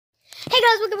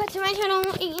guys, welcome back to my channel,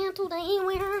 and today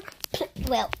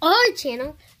we're, our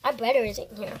channel, our brother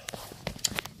isn't here,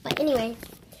 but anyway,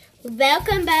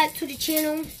 welcome back to the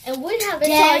channel, and we haven't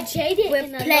Jaden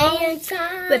in a long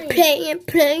time. We're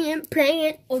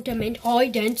playing ultimate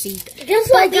hide and seek. Guess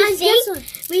what, guys,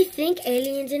 we think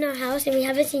aliens in our house, and we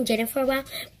haven't seen Jaden for a while,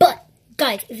 but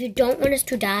guys, if you don't want us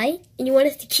to die, and you want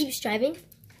us to keep striving,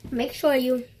 make sure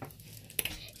you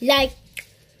like,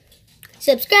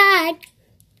 subscribe,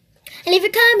 and leave a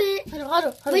comment. Hold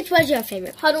on. Which was your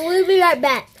favorite? Hold on, we'll be right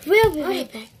back. We'll be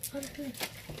right back.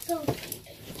 So,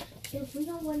 if we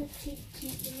don't want to keep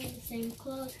them in the same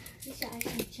clothes, we should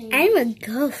actually change. I'm a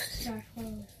ghost. Our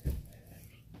clothes.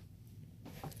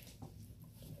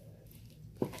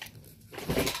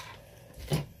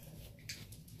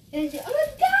 Oh my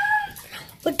God!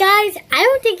 But guys, I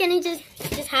don't think any just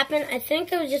happened. I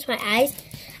think it was just my eyes,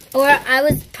 or I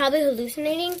was probably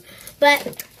hallucinating.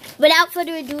 But without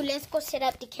further ado, let's go set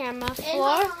up the camera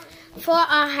for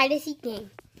our hide and seek game.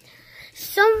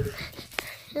 So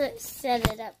let's set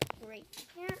it up right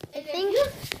here. I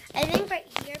think right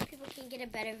here people can get a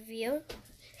better view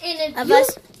of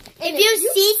us. If you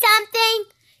see something,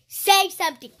 say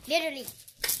something. Literally.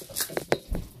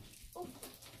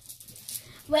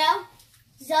 Well,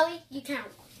 Zoe, you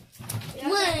count.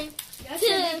 1,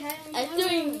 2,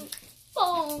 3,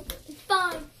 4,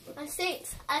 5,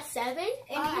 6, 7,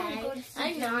 8,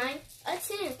 9,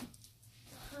 10.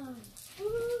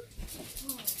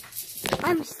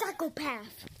 I'm a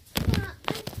psychopath.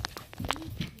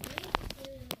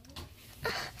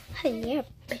 Yeah,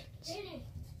 bitch.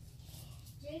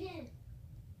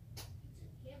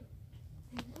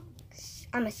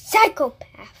 I'm a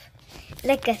psychopath,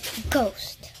 like a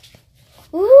ghost.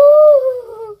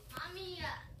 Ooh.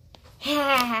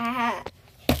 Ha.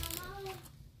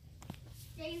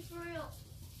 For real.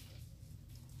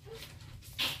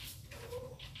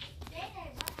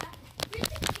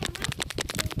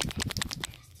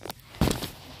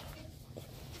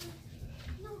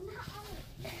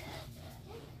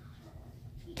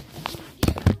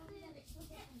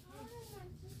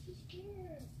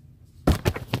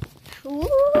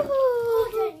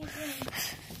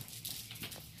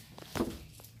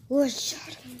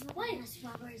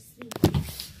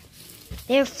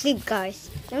 They're asleep, guys.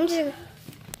 I'm just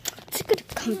gonna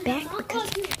come back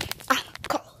because I'm a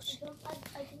ghost.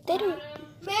 They don't.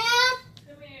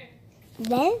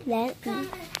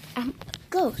 I'm a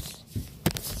ghost.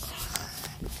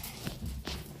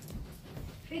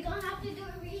 We're gonna have to do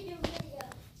a reading video.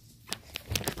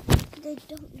 They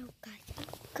don't know, guys. I'm a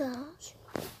ghost.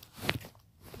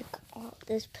 Look at all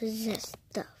this possessed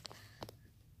stuff.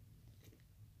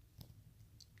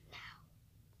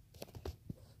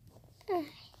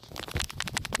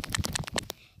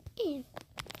 And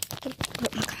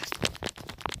put my costume.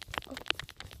 Oh,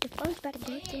 the phone's about to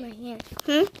go through my hand.